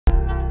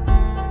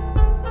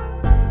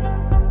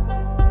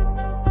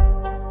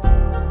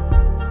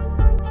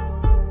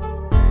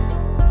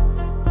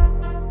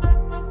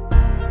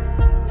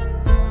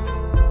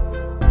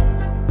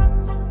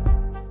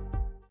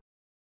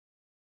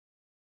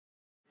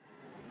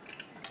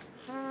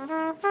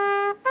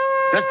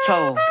Dit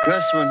sou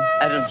Gusman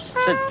Adams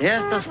se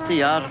 30ste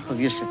jaar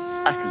gewees het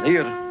as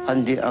leier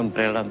van die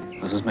umbrella.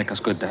 Does this make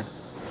us good, Dad?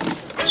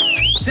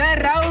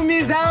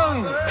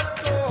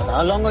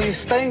 How long are you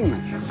staying, man?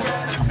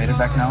 I'm headed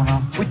back now,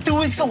 man. We're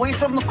 2 weeks away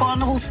from the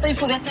carnival. Stay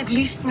for that at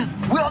least, man.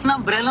 We're an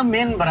umbrella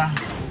men, bruh.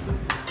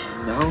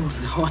 No,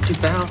 Auntie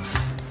Val.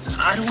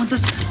 I don't want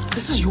this.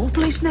 This is your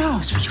place now.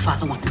 That's what your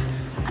father wanted.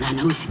 And I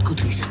know he had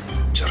good reason.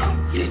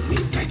 Jerome, let me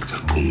take the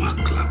Kuma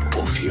Club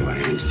off your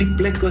hands. The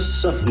black was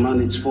soft,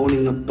 man. It's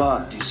falling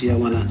apart. You see, I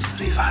want to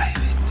revive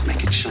it,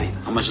 make it shine.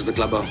 How much is the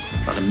club owe?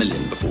 About $1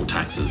 million before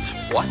taxes.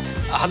 What?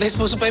 Are they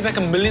supposed to pay back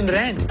R1 million?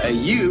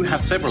 You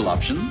have several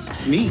options.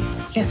 Me?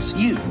 Yes,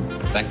 you.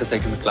 Bank is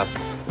taking the club.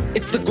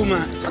 It's the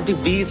Guma, it's Auntie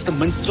V, it's the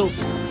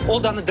minstrels.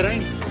 All down the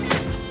drain.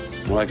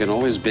 Well, I can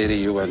always bury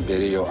you and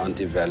bury your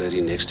Auntie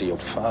Valerie next to your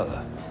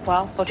father.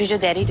 Well, what did your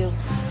daddy do?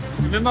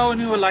 Remember when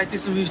we were like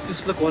this and we used to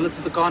slip wallets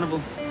at the carnival?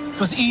 It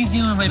was easy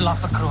and we made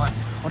lots of crowing.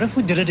 What if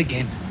we did it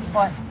again?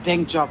 What?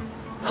 Bank job.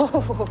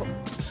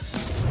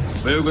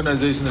 My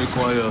organization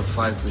requires a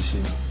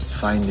 5%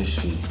 finder's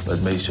fee,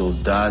 but my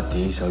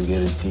soldaten sal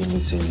guarantee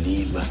met sy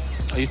lewe.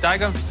 Are you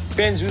Tiger?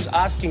 Depends who's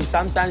asking.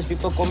 Sometimes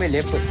people call me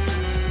leopard.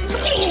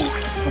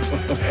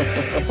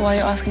 Why are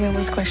you asking me all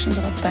these questions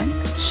about the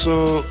bank?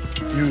 So,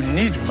 you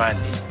need money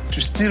to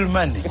steal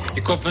money.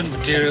 Equipment,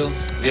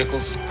 materials,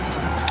 vehicles.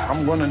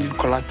 I'm gonna need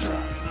collateral.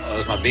 Oh,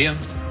 that's my BM.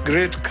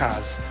 Great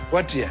cars.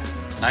 What year?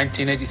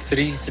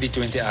 1983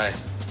 320i.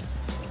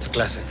 It's a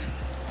classic.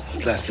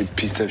 Classic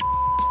piece of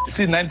You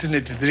see,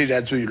 1983,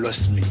 that's where you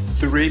lost me.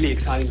 The really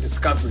exciting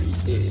discovery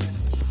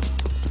is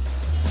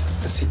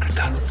It's the secret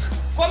tunnels.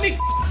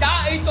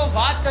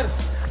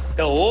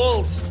 the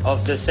holes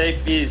of the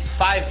safe is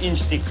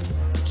 5-inch thick.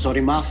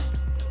 Sorry, ma.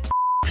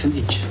 It's an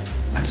inch.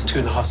 That's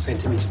 2.5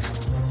 centimeters.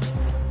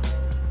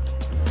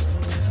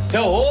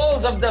 The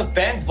holes of the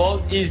bank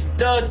vault is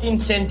 13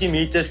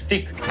 centimeters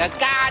thick. The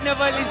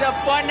carnival is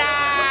upon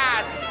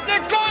us!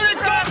 Let's go,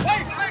 let's go!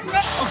 Wait, go!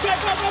 Okay,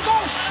 go!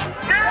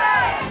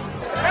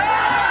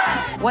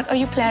 What are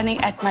you planning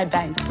at my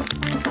bank?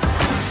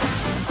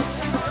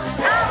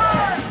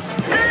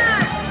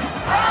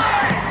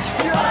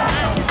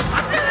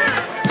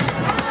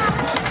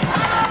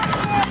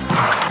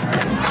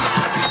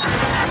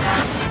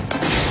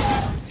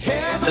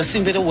 This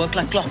thing better work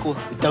like clockwork.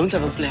 We don't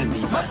have a plan B.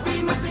 You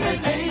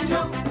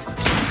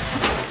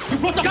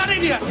put the gun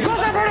in here! Because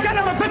I've already got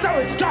a pizza!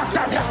 It's dark!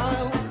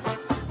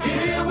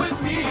 Here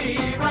with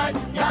me right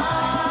now.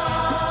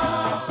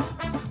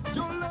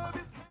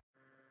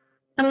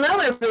 Hello,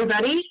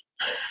 everybody.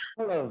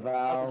 Hello,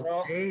 Val.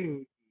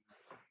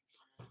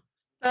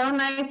 So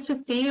nice to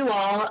see you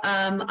all.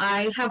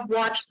 I have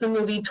watched the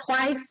movie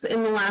twice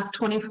in the last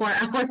 24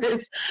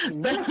 hours,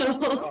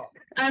 so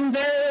I'm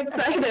very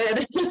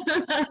excited.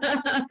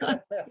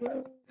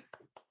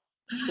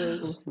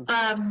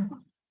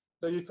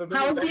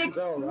 How was the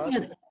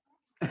experience?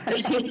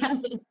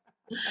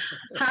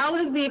 How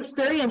has the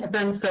experience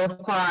been so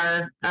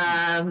far?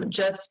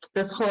 Just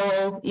this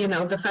whole,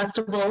 the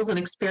festivals and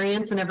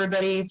experience and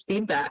everybody's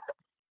feedback.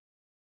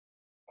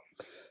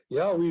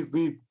 Yeah,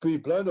 we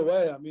blown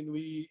away. I mean,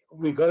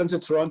 we got into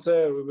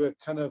Toronto. We were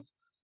kind of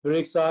very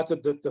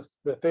excited that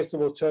the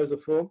festival chose the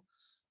film.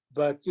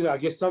 But I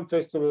guess some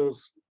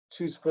festivals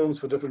choose films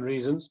for different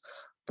reasons.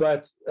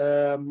 But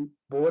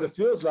what it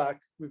feels like,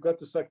 we've got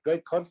this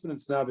great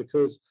confidence now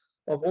because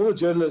of all the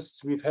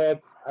journalists we've had.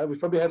 We've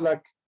probably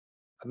had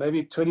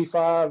maybe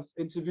 25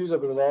 interviews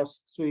over the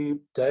last 3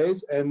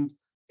 days, and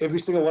every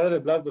single one of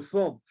them loved the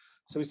film.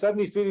 So we're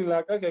suddenly feeling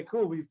like, okay,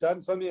 cool, we've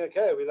done something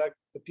okay.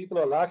 The people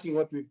are liking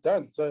what we've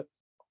done. So it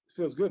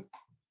feels good.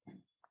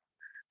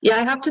 Yeah,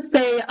 I have to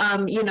say,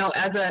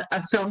 as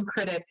a film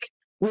critic,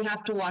 we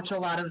have to watch a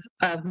lot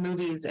of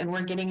movies, and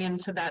we're getting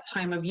into that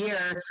time of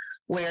year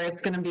where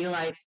it's going to be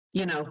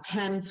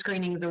 10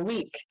 screenings a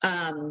week.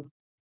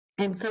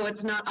 And so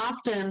it's not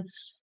often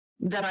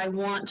that I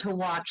want to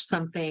watch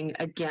something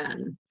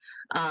again.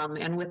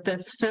 And with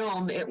this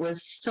film, it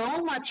was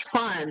so much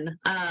fun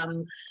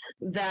and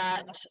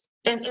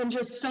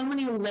just so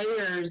many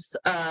layers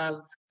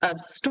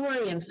of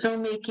story and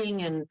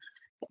filmmaking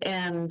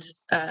and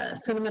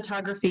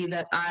cinematography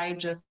that I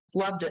just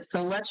loved it.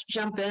 So let's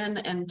jump in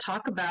and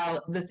talk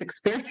about this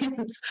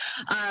experience.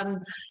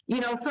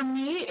 For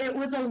me, it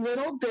was a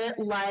little bit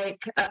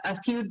like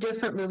a few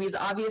different movies.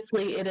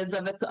 Obviously, it is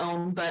of its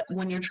own, but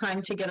when you're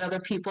trying to get other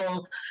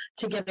people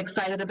to get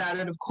excited about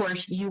it, of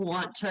course, you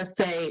want to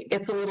say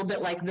it's a little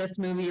bit like this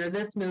movie or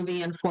this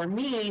movie. And for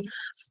me,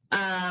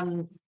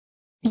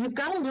 you've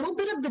got a little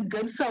bit of the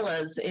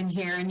Goodfellas in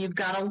here, and you've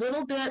got a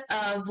little bit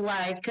of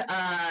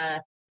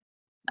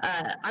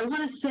I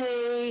want to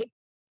say,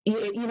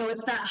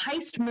 it's that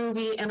heist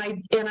movie, and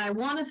I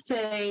want to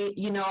say,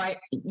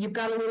 you've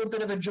got a little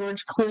bit of a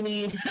George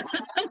Clooney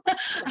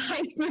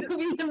heist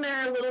movie in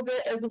there a little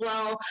bit as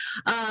well.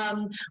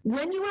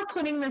 When you were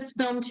putting this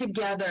film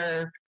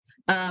together,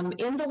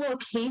 in the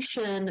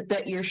location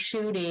that you're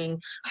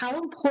shooting, how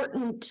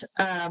important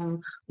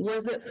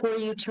was it for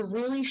you to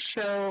really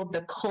show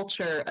the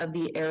culture of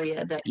the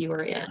area that you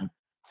were in?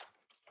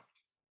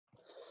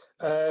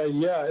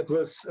 Yeah, it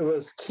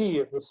was key.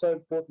 It was so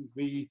important.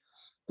 The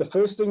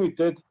first thing we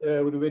did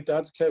when we went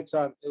down to Cape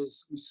Town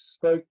is we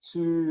spoke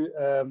to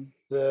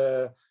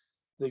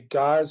the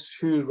guys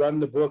who run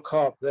the Boer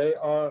Carp. They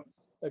are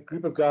a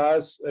group of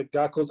guys, a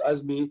guy called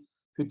Azmi,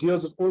 who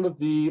deals with all of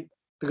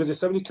because there's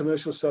so many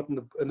commercials shot in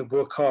the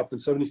Boer Carp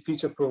and so many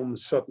feature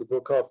films shot in the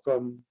Boer Carp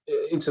from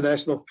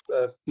international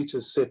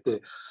features set there.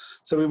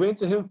 So we went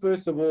to him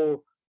first of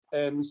all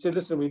and we said,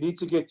 listen, we need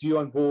to get you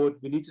on board.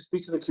 We need to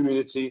speak to the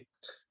community.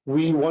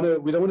 We don't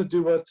want to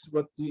do what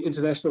the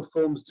international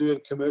films do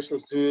and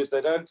commercials do, is they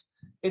don't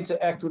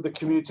interact with the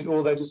community at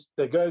all. They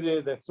go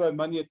there, they throw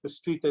money at the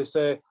street, they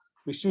say,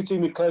 we're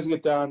shooting, we're closing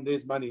it down,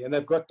 there's money. And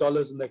they've got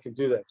dollars and they can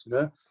do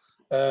that,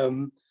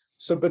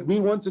 But we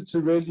wanted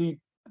to really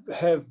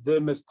have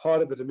them as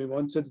part of it, and we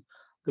wanted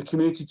the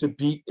community to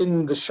be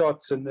in the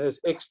shots and as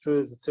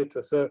extras,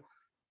 etc. So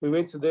we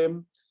went to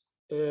them.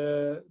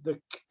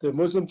 The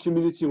Muslim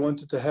community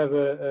wanted to have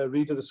a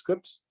read of the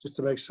script just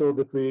to make sure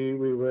that we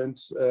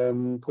weren't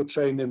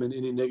portraying them in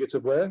any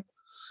negative way.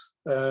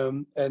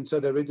 And so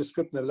they read the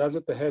script and they loved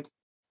it.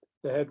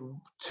 They had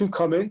 2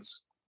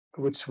 comments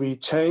which we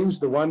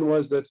changed. The one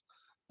was that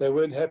they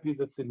weren't happy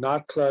that the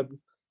nightclub,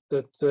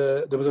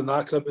 there was a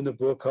nightclub in the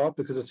Boer Carp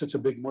because it's such a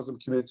big Muslim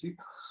community.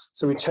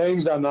 So we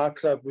changed our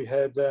nightclub. We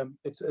had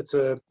it's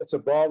a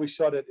bar we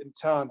shot at in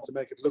town to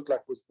make it look like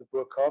it was the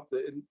Boer Carp.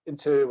 The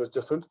interior was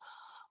different,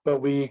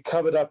 but we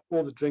covered up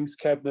all the drinks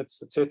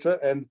cabinets, etc.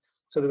 And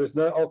so there was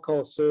no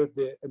alcohol served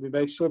there. And we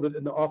made sure that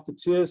in the after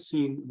tears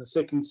scene, in the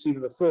second scene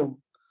of the film,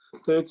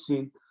 third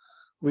scene,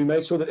 we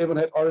made sure that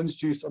everyone had orange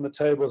juice on the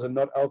tables and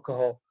not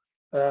alcohol.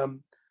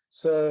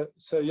 So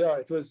yeah,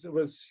 it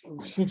was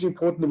hugely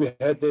important that we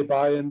had their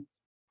buy-in,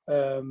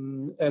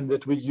 and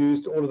that we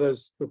used all of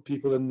those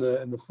people in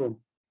the film.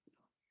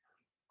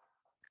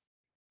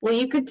 Well,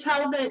 you could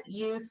tell that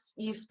you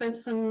spent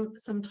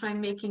some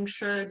time making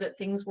sure that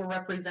things were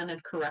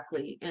represented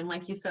correctly. And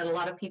like you said, a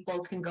lot of people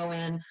can go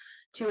in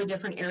to a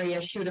different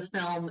area, shoot a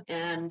film,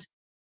 and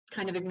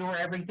kind of ignore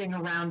everything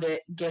around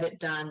it, get it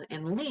done,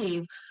 and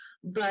leave.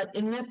 But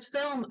in this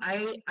film,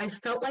 I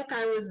felt like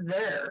I was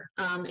there.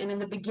 And in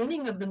the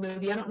beginning of the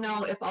movie, I don't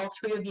know if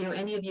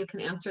any of you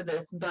can answer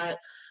this, but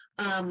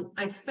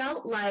I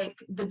felt like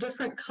the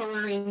different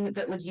coloring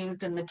that was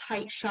used and the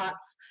tight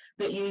shots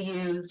that you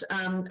used,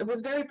 it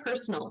was very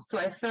personal. So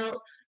I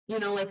felt,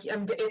 like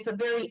it's a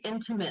very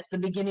intimate, the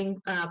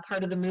beginning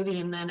part of the movie.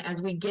 And then as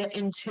we get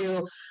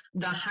into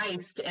the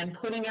heist and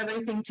putting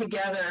everything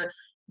together,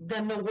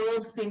 then the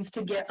world seems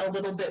to get a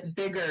little bit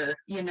bigger.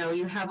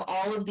 You have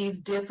all of these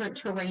different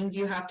terrains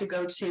you have to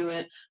go through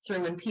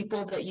and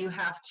people that you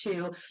have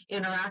to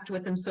interact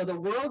with. And so the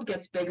world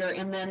gets bigger.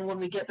 And then when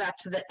we get back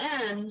to the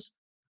end,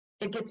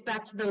 it gets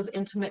back to those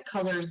intimate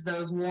colors,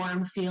 those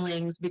warm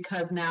feelings,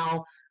 because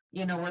now,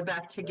 we're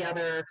back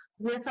together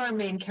with our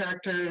main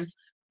characters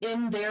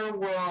in their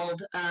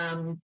world.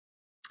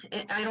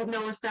 I don't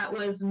know if that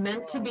was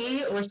meant to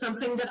be or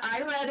something that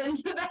I read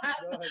into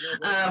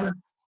that.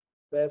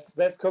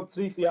 That's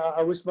completely.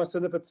 I wish my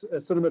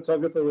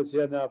cinematographer was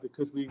here now,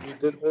 because we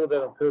did all of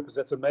that on purpose.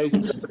 That's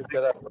amazing that you picked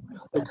that up,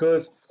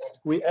 because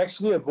we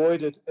actually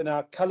avoided in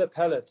our color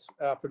palette,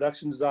 our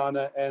production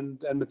designer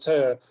and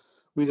Matteo,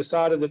 we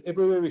decided that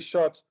everywhere we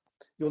shot,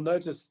 you'll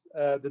notice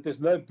that there's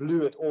no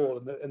blue at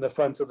all in the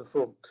front of the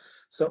film.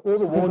 So all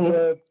the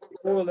wardrobe,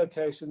 all the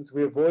locations,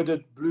 we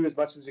avoided blue as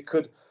much as we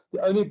could.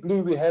 The only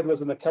blue we had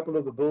was in a couple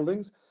of the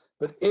buildings,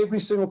 but every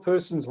single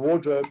person's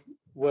wardrobe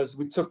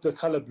we took the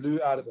color blue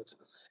out of it,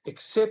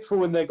 except for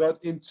when they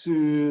got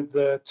into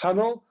the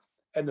tunnel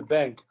and the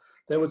bank.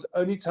 There was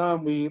only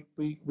time we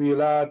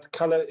allowed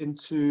color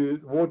into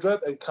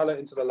wardrobe and color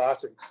into the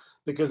lighting,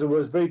 because it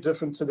was very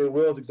different to their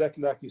world,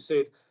 exactly like you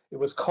said. It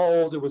was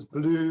cold, it was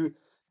blue,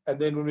 and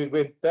then when we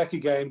went back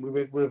again,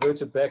 we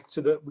reverted back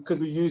to because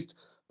we used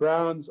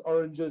browns,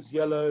 oranges,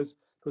 yellows.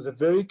 It was a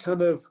very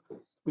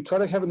we try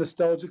to have a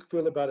nostalgic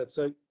feel about it.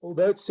 So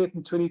although it's set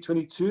in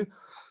 2022,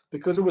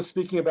 because it was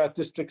speaking about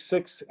District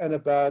 6 and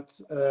about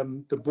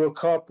the Boer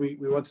Carp, we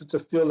wanted to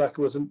feel like it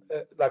was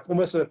like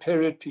almost a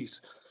period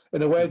piece,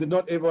 in a way that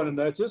not everyone will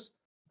notice.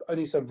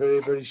 Only some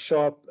very, very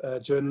sharp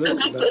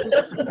journalists noticed.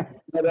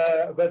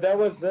 But that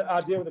was the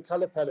idea with the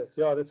color palette.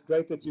 Yeah, that's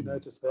great that you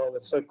noticed, Val.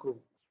 That's so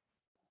cool.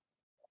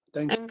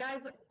 Thank you. And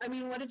guys,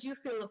 what did you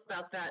feel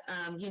about that?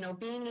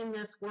 Being in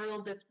this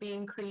world that's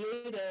being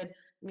created,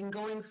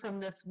 going from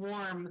this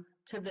warm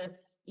to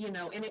this,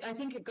 and I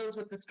think it goes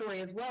with the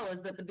story as well,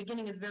 is that the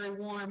beginning is very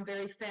warm,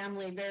 very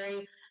family,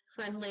 very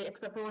friendly,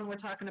 except for when we're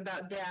talking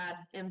about dad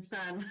and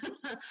son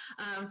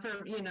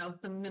for,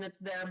 some minutes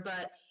there.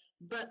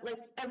 But like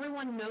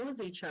everyone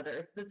knows each other.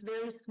 It's this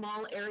very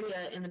small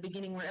area in the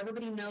beginning where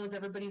everybody knows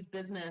everybody's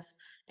business.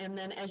 And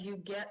then as you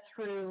get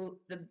through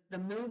the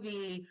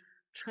movie,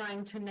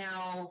 trying to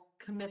now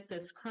commit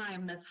this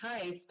crime, this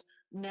heist,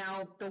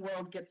 now the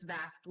world gets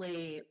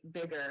vastly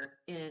bigger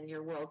in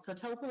your world. So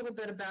tell us a little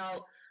bit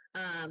about,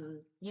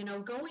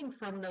 going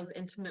from those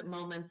intimate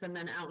moments and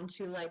then out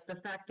into like the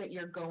fact that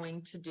you're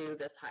going to do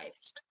this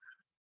heist.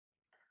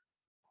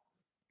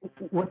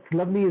 what's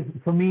lovely is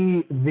for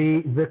me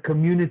the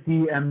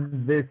community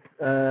and this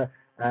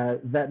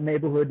that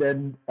neighborhood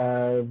and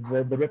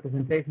the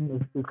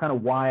representation is kind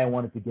of why I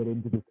wanted to get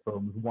into this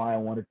film, is why I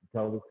wanted to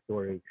tell this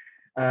story.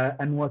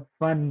 And what's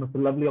fun, with the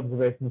lovely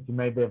observation that you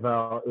made there,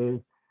 Val, is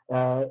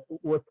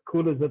what's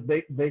cool is that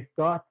they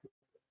start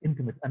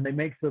intimate and they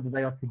make sure that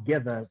they are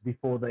together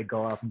before they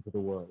go out into the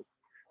world.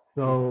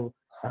 So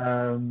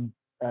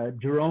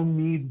Jerome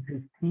needs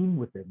his team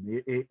with him.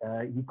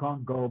 He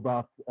can't go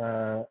about.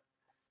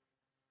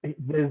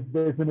 There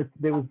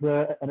was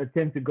an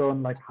attempt to go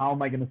and like, how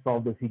am I going to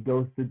solve this? He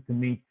goes to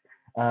meet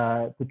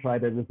to try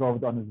to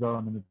resolve it on his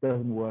own, and it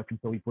doesn't work, and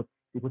so he puts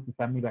his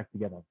family back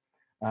together.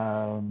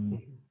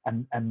 And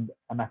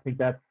I think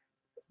that's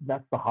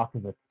the heart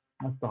of it.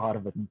 That's the heart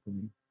of it for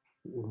me.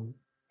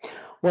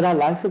 What I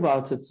liked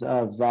about it,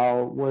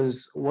 Val,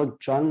 was what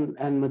John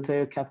and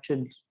Mateo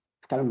captured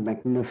kind of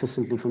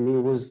magnificently for me,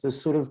 was this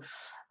sort of,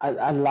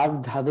 I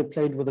loved how they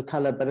played with the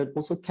color, but it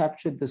also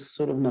captured this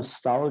sort of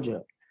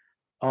nostalgia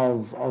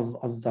of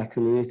that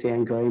community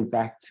and going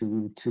back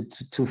to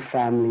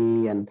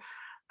family. And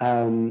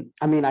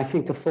I mean, I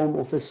think the film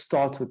also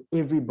starts with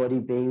everybody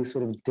being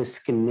sort of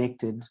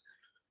disconnected,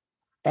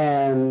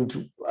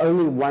 and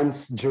only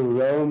once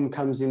Jerome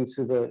comes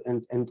into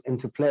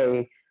into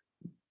play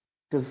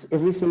does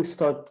everything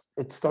starts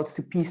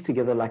to piece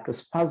together like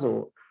this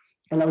puzzle,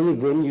 and only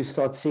then you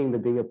start seeing the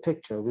bigger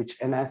picture,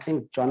 and I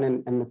think John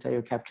and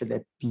Mateo captured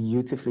that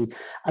beautifully.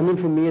 I mean,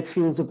 for me, it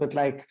feels a bit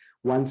like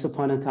Once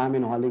Upon a Time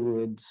in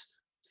Hollywood,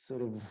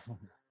 sort of,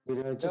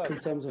 just in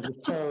terms of the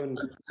tone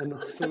and the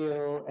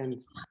feel,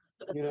 and,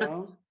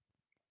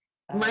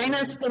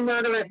 Minus the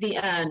murder at the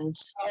end.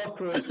 Of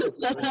course.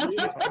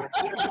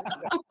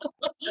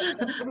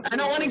 I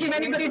don't want to give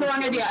anybody the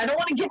wrong idea. I don't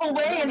want to give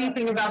away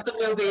anything about the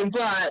movie,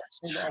 but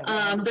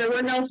there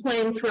were no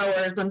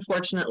flamethrowers,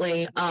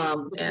 unfortunately,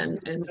 and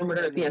no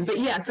murder at the end. But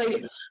yes,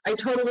 I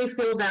totally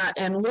feel that.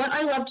 And what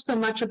I loved so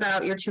much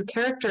about your two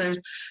characters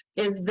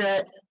is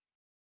that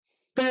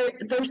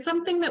there's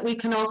something that we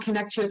can all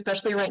connect to,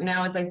 especially right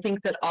now, is I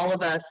think that all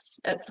of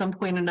us at some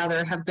point or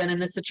another have been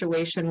in a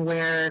situation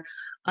where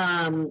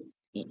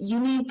you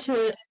need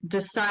to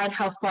decide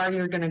how far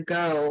you're going to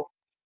go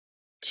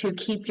to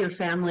keep your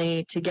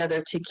family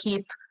together, to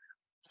keep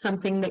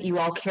something that you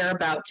all care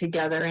about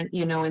together. And,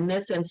 in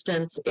this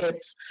instance,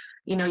 it's,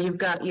 you've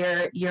got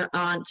your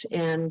aunt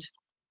and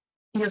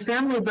your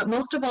family, but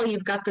most of all,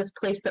 you've got this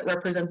place that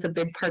represents a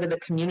big part of the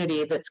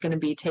community that's going to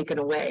be taken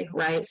away,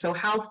 right? So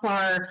how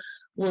far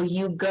will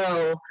you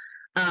go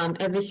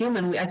as a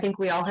human? I think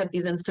we all have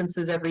these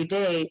instances every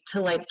day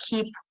to like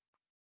keep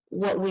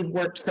what we've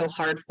worked so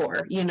hard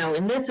for.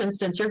 In this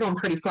instance, you're going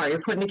pretty far.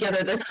 You're putting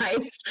together this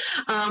heist,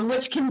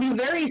 which can be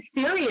very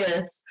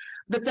serious,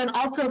 but then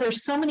also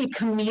there's so many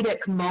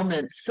comedic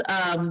moments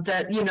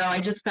that, I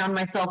just found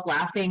myself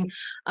laughing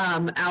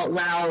out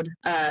loud,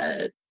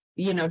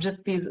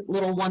 just these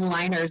little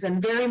one-liners,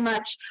 and very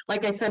much,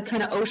 like I said,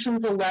 kind of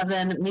Ocean's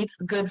 11 meets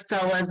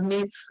Goodfellas,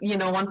 meets,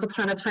 Once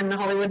Upon a Time in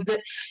Hollywood, but,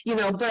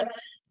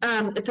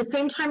 at the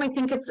same time, I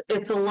think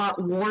it's a lot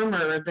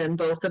warmer than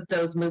both of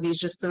those movies,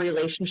 just the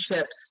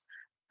relationships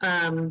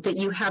that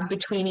you have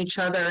between each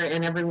other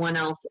and everyone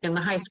else in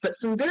the heist. But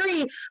some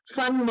very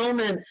fun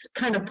moments,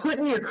 kind of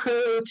putting your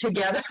crew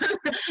together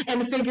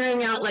and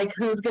figuring out like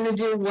who's going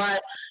to do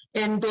what,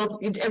 and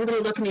everybody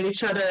looking at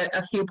each other at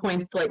a few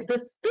points like,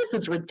 this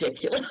is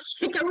ridiculous.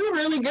 Like, are we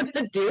really going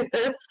to do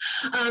this?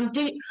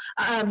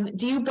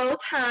 Do you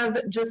both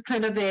have just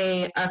kind of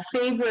a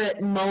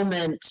favorite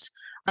moment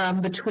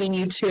between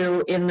you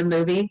two in the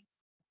movie?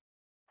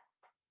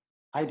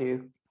 I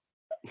do.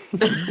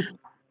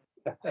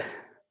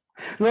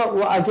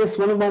 Well, I guess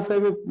one of my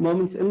favorite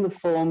moments in the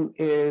film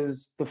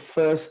is the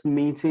first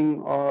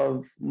meeting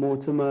of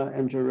Mortimer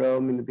and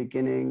Jerome in the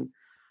beginning.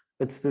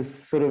 It's this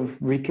sort of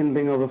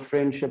rekindling of a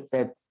friendship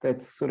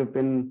that's sort of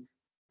been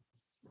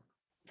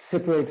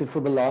separated for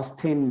the last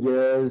 10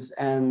 years,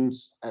 and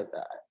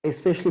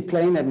especially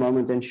playing that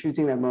moment and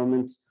shooting that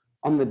moment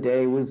on the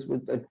day was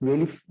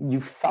really, you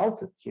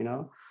felt it,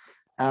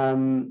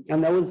 and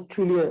that was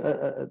truly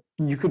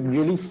you could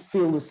really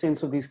feel the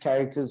sense of these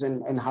characters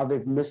and how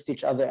they've missed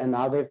each other and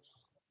how they've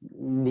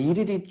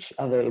needed each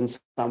other in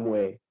some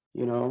way,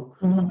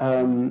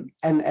 Mm-hmm.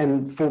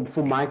 And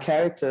for my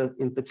character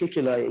in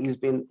particular, he's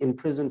been in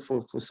prison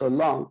for so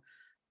long.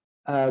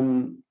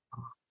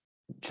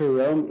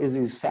 Jerome is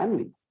his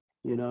family.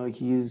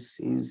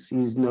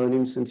 He's known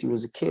him since he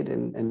was a kid,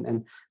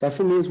 and that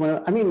for me is one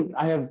of,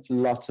 I have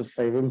lots of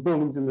favorite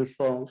moments in this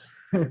film.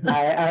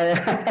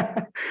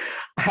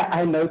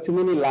 I know too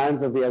many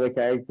lines of the other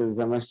characters,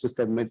 I must just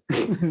admit.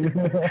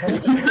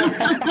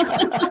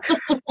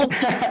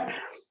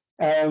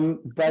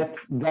 But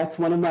that's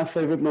one of my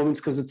favorite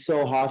moments because it's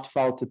so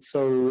heartfelt, it's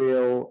so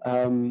real.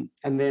 And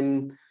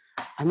then,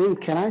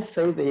 can I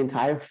say the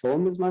entire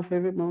film is my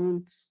favorite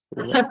moment?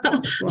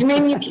 You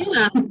mean you can.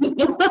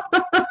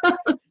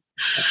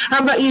 How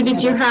about you?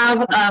 Did you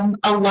have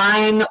a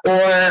line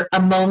or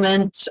a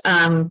moment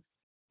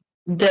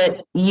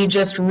that you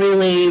just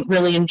really,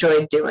 really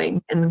enjoyed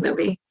doing in the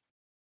movie?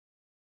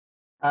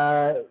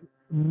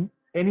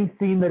 Any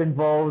scene that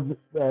involves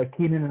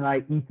Keenan and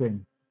I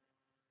eating.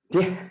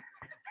 Yeah.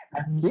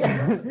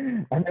 Yes.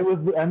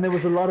 and there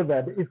was a lot of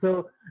that.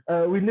 So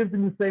we lived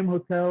in the same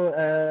hotel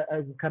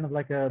as kind of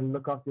like a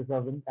look after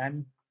yourself,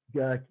 and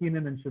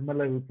Keenan and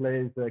Shamilla, who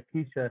plays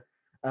Keisha,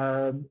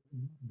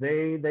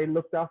 they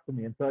looked after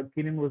me, and so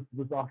Keenan was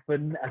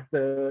often at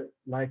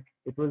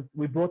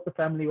we brought the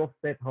family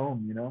offset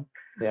home, you know.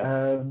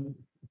 Yeah.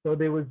 So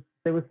there was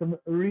some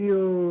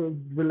real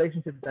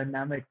relationship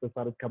dynamics that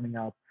started coming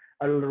out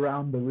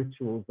around the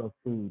rituals of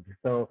food.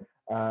 So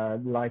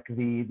like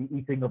the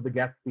eating of the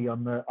Gatsby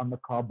on the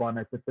car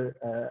bonnet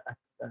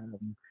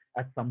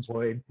at some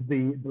point.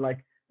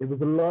 There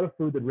was a lot of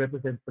food that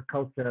represents the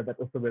culture that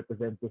also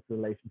represents this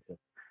relationship.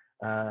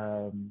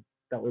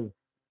 That was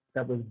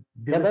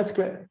yeah, that's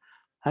great.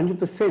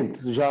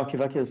 100%.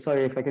 Jacques,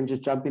 sorry if I can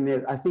just jump in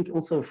there. I think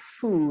also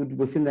food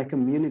within that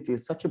community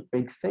is such a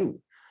big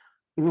thing.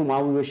 Even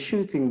while we were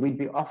shooting, we'd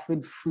be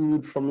offered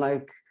food from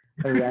like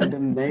a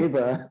random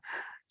neighbor,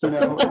 you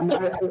know.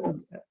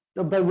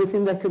 But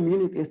within that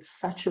community, it's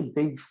such a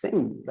big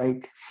thing.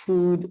 Like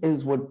food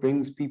is what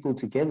brings people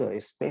together,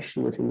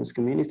 especially within this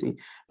community.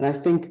 And I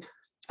think,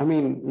 I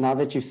mean, now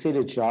that you said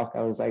it, Jacques,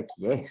 I was like,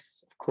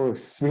 yes, of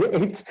course. We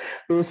ate.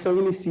 There were so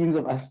many scenes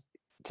of us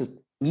just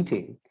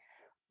eating.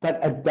 But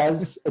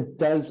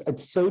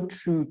it's so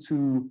true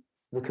to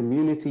the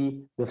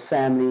community, the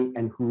family,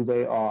 and who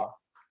they are,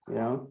 you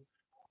know?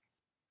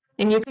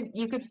 And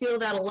you could feel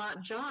that a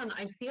lot. John,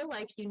 I feel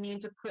like you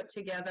need to put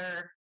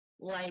together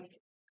like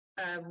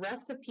a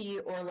recipe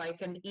or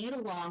like an eat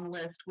along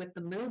list with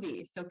the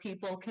movie, so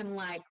people can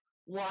like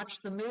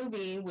watch the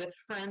movie with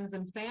friends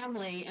and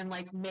family and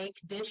like make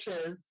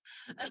dishes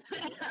as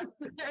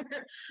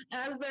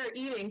they're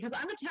eating. Because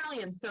I'm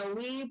Italian, so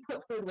we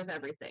put food with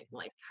everything.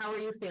 Like, how are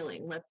you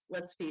feeling?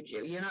 Let's feed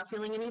you. You're not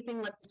feeling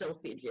anything? Let's still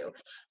feed you.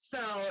 So,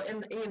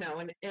 and you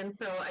know, and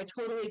so I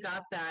totally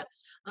got that.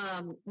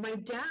 My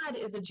dad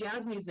is a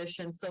jazz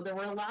musician, so there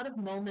were a lot of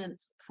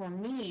moments for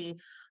me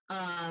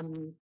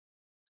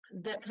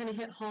that kind of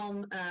hit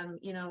home.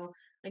 You know,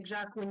 like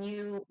Jacques, when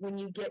you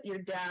get your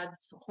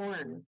dad's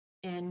horn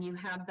and you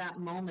have that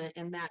moment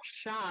and that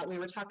shot. We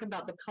were talking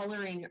about the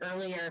coloring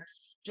earlier,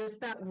 just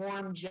that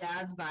warm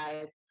jazz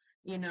vibe,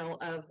 you know,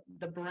 of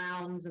the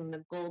browns and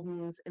the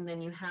goldens, and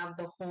then you have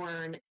the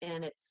horn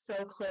and it's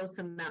so close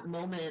in that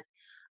moment.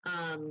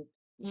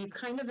 You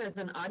kind of, as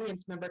an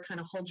audience member, kind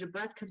of hold your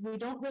breath because we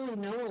don't really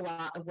know a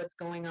lot of what's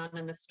going on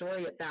in the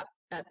story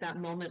at that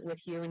moment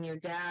with you and your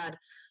dad.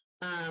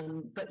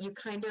 But you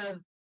kind of,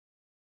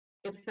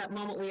 it's that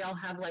moment we all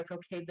have like,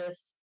 okay,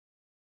 this,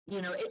 you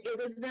know, it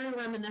was very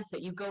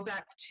reminiscent. You go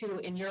back to,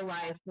 in your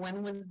life,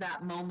 when was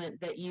that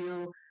moment that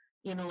you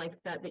know, like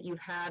that you've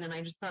had? And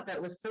I just thought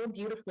that was so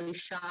beautifully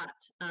shot.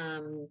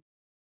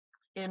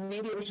 And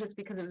maybe it was just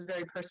because it was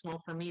very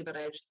personal for me, but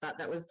I just thought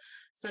that was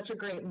such a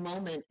great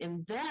moment.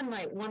 And then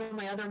one of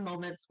my other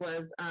moments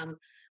was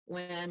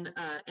when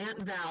Aunt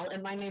Val,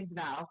 and my name's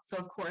Val, so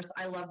of course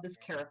I love this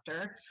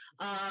character.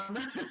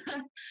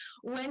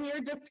 When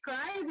you're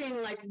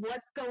describing like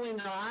what's going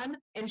on,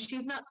 and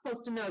she's not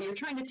supposed to know, you're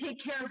trying to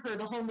take care of her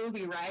the whole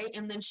movie, right?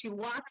 And then she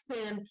walks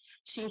in,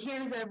 she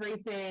hears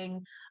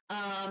everything,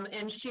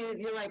 and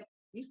you're like,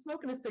 you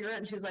smoking a cigarette?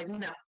 And she's like,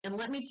 no. And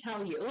let me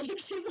tell you, like,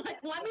 she's like,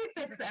 let me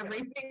fix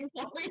everything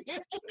for you.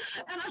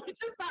 And I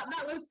just thought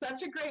that was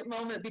such a great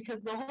moment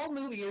because the whole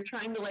movie you're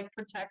trying to like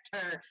protect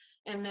her.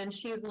 And then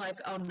she's like,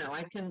 oh no,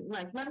 I can,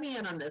 like, let me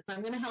in on this.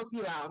 I'm going to help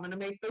you out. I'm going to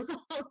make this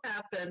all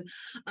happen.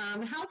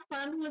 How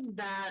fun was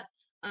that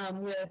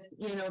with,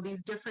 you know,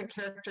 these different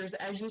characters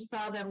as you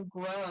saw them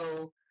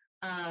grow,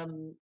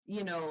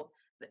 you know,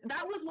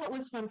 that was what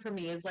was fun for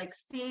me, is like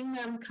seeing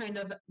them kind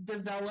of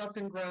develop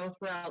and grow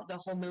throughout the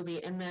whole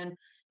movie. And then,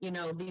 you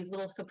know, these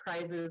little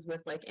surprises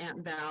with like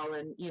Aunt Val,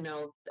 and, you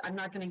know, I'm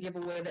not going to give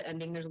away the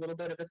ending. There's a little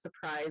bit of a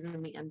surprise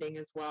in the ending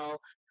as well.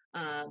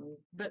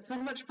 But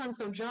so much fun.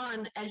 So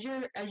John, as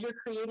you're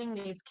creating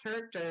these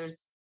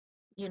characters,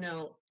 you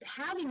know,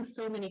 having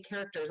so many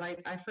characters, I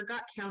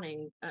forgot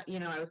counting, you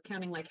know, I was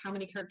counting like how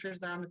many characters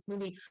there are on this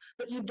movie,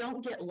 but you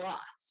don't get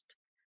lost.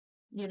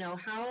 You know,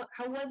 how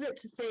was it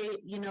to say,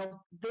 you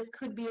know, this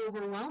could be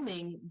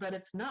overwhelming, but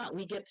it's not.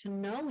 We get to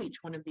know each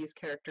one of these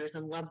characters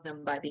and love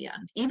them by the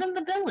end, even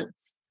the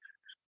villains.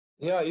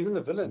 Yeah, even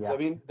the villains. Yeah. I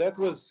mean, that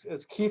was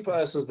as key for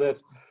us, is that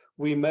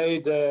we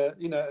made,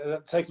 you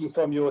know, taking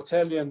from your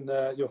Italian,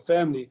 your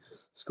family,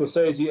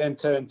 Scorsese and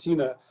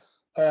Tarantino.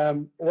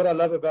 What I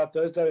love about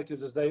those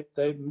directors is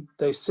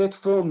they set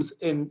films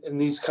in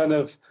these kind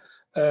of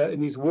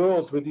in these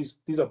worlds where these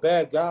are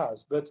bad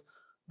guys, but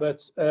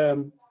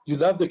you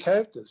love the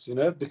characters, you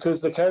know, because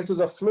the characters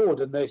are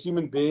flawed and they're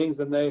human beings,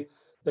 and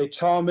they're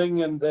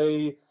charming, and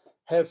they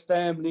have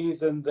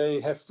families, and they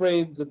have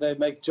friends, and they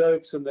make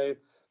jokes, and they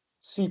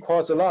see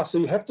parts of life. So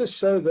you have to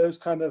show those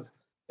kind of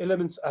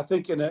elements, I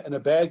think, in a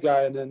bad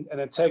guy and an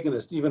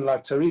antagonist, even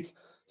like Tariq.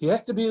 He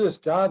has to be this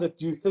guy that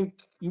you think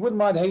you wouldn't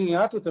mind hanging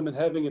out with him and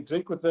having a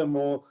drink with him,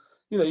 or,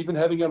 even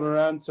having them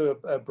around to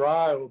a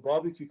braai or a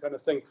barbecue kind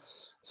of thing.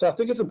 So I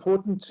think it's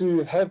important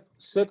to have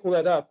set all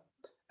that up,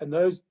 and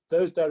those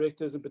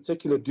directors in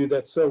particular do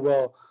that so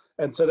well.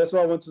 And so that's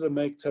why I wanted to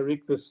make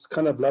Tariq this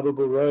kind of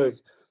lovable rogue,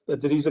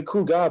 that he's a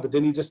cool guy, but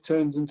then he just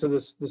turns into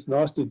this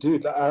nasty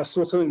dude. I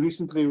saw something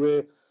recently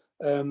where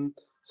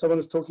someone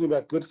was talking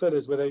about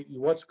Goodfellas, where you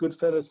watch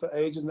Goodfellas for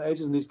ages and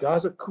ages, and these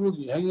guys are cool,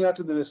 you're hanging out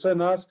with them, they're so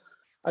nice,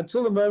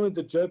 until the moment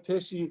that Joe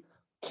Pesci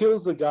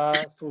kills the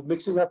guy for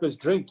mixing up his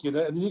drink, and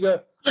then you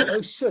go,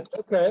 oh shit,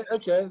 okay,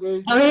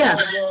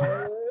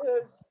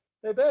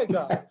 they're bad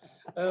guys.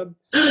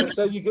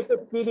 So you get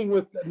the feeling,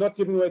 with not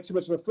giving away too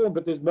much of the film,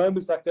 but there's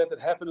moments like that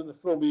happen in the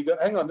film where you go,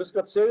 hang on, this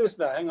got serious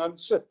now, hang on,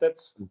 shit,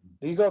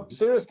 these are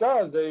serious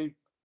guys, they're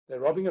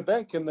robbing a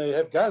bank and they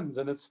have guns,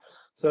 and it's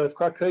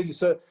quite crazy.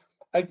 So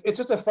it's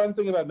just a fun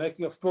thing about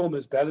making a film,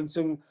 is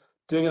balancing,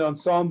 doing an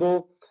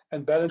ensemble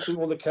and balancing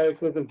all the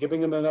characters and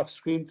giving them enough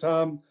screen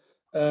time.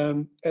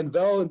 And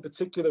Val in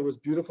particular was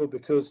beautiful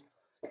because,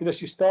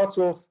 she starts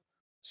off,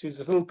 she's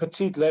this little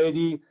petite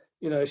lady,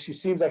 she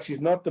seems like she's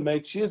not the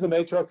mate. She is the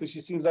matriarch, because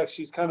she seems like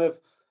she's kind of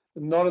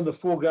not in the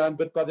foreground.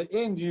 But by the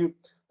end,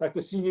 like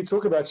the scene you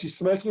talk about, she's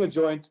smoking a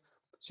joint.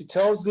 She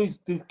tells these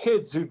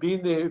kids who've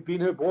been there, who've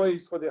been her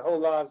boys for their whole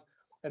lives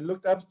and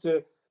looked up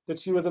to, that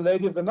she was a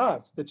lady of the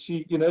night, that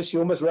she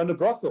almost ran a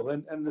brothel.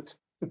 And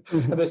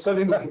they're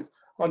suddenly like,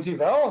 Auntie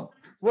Val,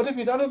 what have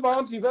you done with my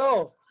Auntie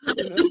Val?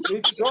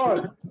 It's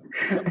gone.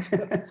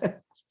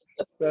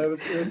 So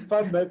it was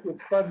fun, mate.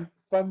 It's fun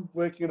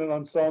working in an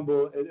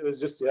ensemble. It was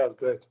just, it was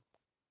great.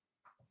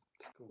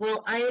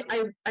 Well,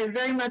 I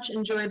very much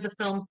enjoyed the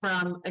film,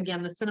 from,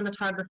 again, the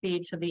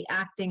cinematography to the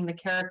acting, the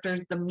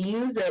characters, the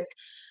music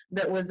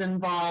that was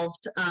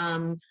involved.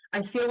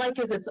 I feel like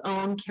is its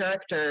own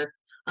character.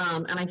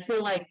 And I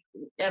feel like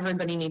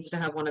everybody needs to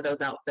have one of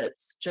those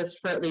outfits, just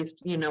for at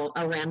least,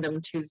 a random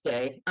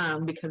Tuesday,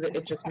 because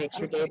it just makes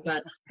your day.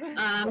 But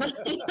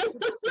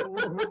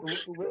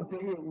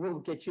we'll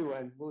get you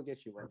one. We'll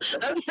get you one.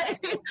 Okay,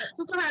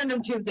 just a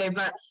random Tuesday.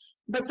 But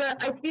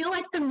I feel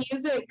like the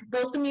music,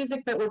 both the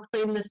music that were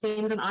played in the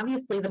scenes and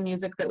obviously the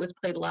music that was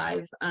played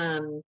live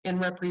and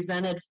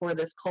represented for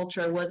this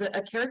culture, was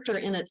a character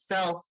in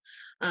itself.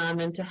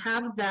 And to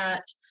have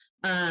that,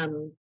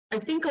 I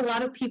think a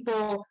lot of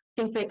people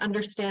think they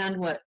understand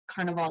what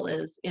Carnival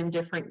is in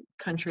different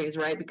countries,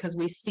 right? Because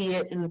we see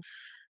it,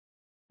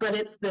 but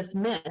it's this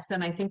myth.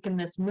 And I think in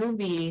this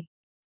movie,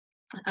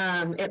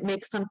 it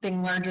makes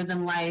something larger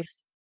than life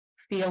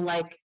feel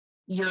like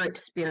you're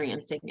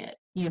experiencing it,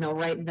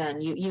 right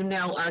then. You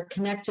now are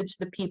connected to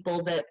the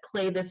people that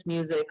play this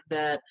music,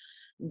 that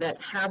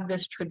have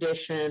this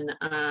tradition.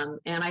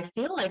 And I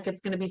feel like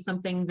it's going to be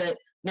something that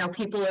now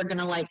people are going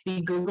to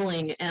be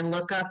Googling and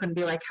look up and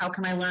be like, how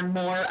can I learn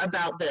more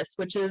about this?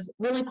 Which is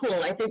really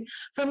cool. I think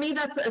for me,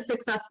 that's a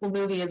successful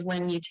movie, is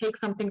when you take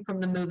something from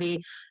the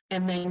movie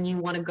and then you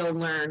want to go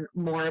learn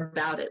more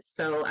about it.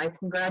 So I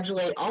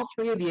congratulate all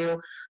three of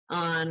you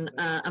on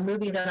a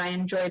movie that I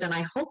enjoyed, and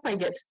I hope I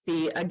get to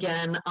see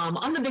again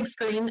on the big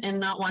screen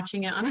and not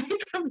watching it on my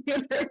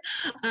computer.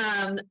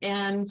 And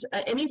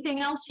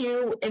anything else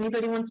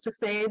anybody wants to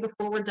say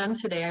before we're done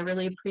today? I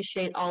really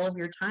appreciate all of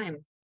your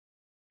time.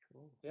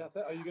 Yeah,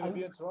 are you going to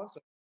be in Toronto?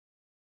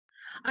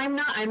 I'm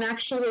not. I'm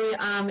actually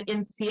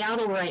in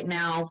Seattle right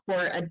now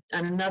for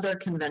another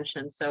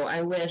convention. So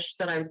I wish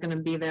that I was going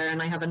to be there,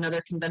 and I have another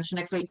convention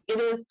next week.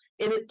 Tis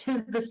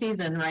the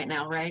season right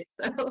now, right?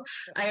 So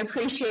I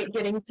appreciate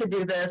getting to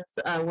do this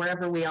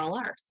wherever we all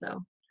are.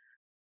 So.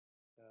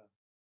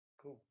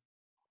 Cool.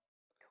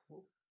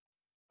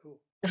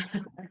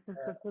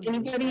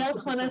 Anybody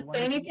else want to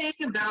say anything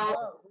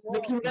about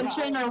the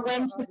convention, or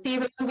when to see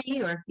the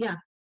movie, or yeah?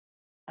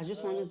 I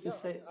just wanted to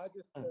say,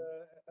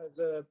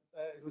 it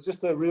was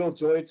just a real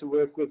joy to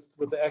work with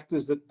the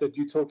actors that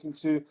you're talking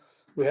to.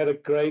 We had a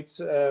great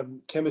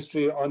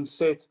chemistry on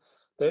set.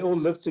 They all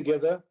lived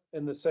together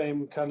in the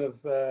same kind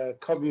of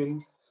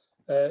communal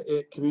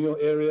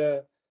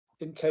area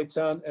in Cape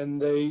Town,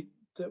 and it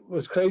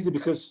was crazy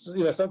because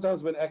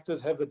sometimes when actors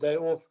have the day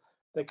off,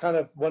 they kind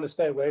of want to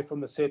stay away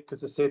from the set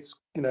because the set's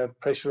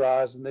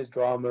pressurized and there's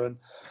drama,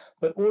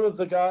 but all of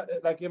the guys,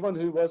 like everyone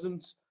who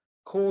wasn't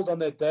called on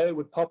that day,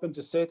 would pop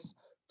into sets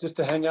just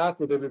to hang out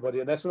with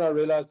everybody. And that's when I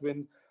realized,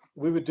 when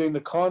we were doing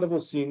the carnival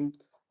scene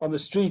on the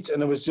street,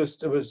 and it was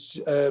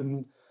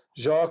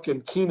Jacques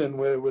and Keenan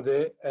were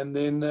there, and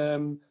then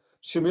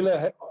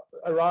Shamilla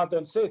arrived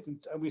on set, and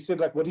we said,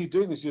 like, what are you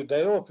doing? This is your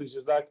day off? And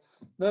she's like,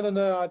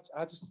 no,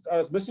 I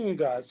was missing you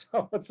guys. I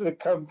wanted to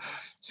come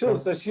chill.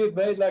 So she had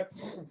made like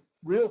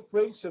real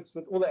friendships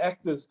with all the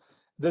actors,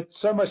 that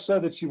so much so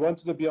that she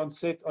wanted to be on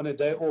set on a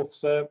day off.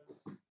 So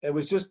it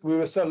was just, we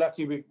were so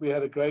lucky. We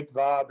had a great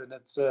vibe, and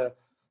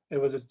it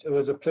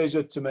was a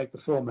pleasure to make the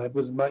film. It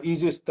was my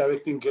easiest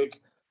directing gig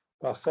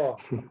by far.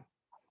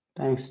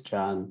 Thanks,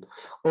 John.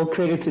 All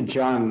credit to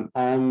John.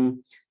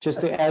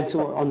 Just to add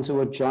onto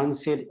what John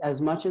said,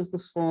 as much as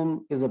this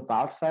film is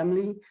about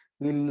family,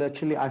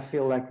 I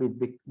feel like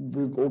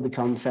we've all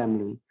become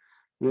family.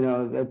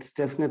 It's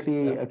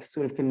definitely a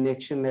sort of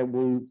connection that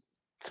will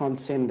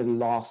transcend and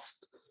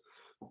last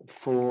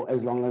for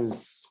as long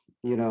as,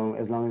 you know,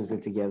 as long as we're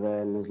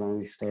together and as long as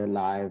we stay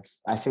alive.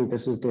 I think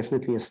this was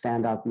definitely a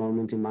standout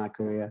moment in my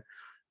career.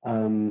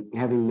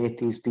 Having met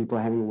these people,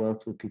 having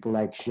worked with people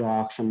like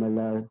Jaques,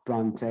 Shamilla,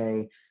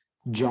 Bronte,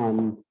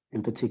 John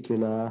in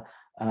particular.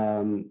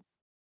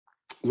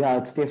 Yeah,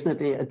 it's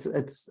definitely,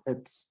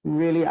 it's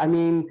really, I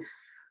mean,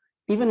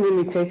 even when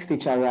we text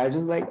each other, I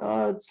just like,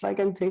 oh, it's like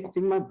I'm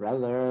texting my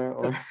brother,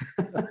 or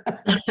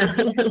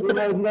you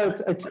know, no,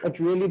 it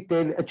really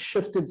did. It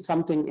shifted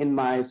something in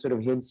my sort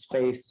of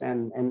headspace,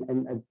 and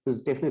it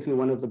was definitely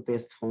one of the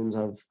best films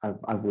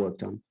I've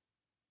worked on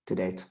to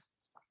date.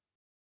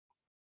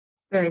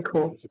 Very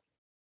cool.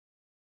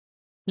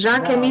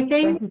 Jaques, Wow,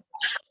 anything?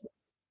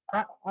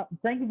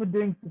 Thank you for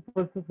doing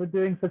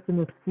such an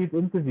astute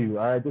interview.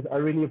 I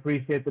really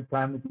appreciate the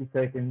time that you've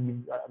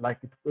taken.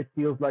 It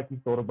feels like you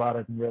thought about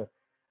it,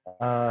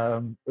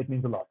 and it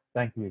means a lot.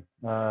 Thank you.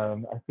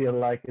 I feel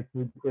like it's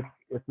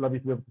lovely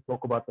to be able to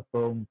talk about the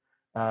film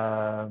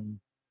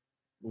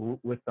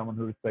with someone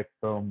who respects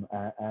film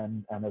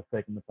and has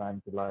taken the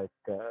time to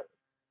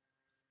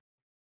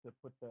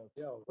put the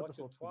watch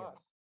it twice.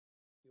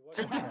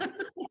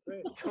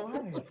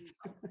 Twice.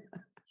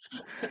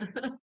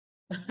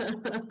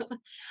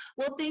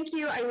 Well, thank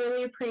you. I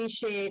really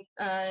appreciate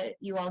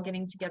you all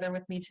getting together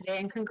with me today,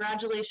 and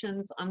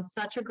congratulations on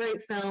such a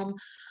great film.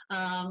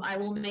 I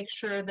will make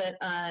sure that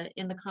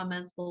in the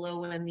comments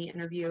below when the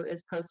interview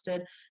is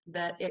posted,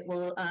 that it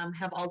will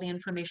have all the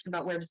information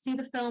about where to see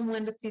the film,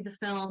 when to see the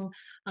film,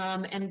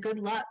 and good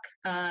luck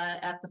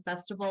at the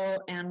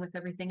festival and with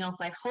everything else.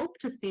 I hope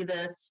to see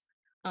this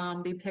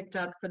be picked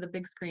up for the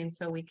big screen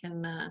so we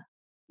can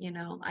you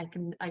know, I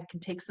can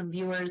take some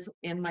viewers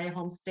in my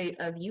home state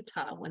of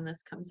Utah when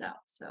this comes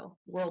out. So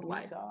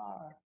worldwide.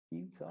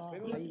 Utah.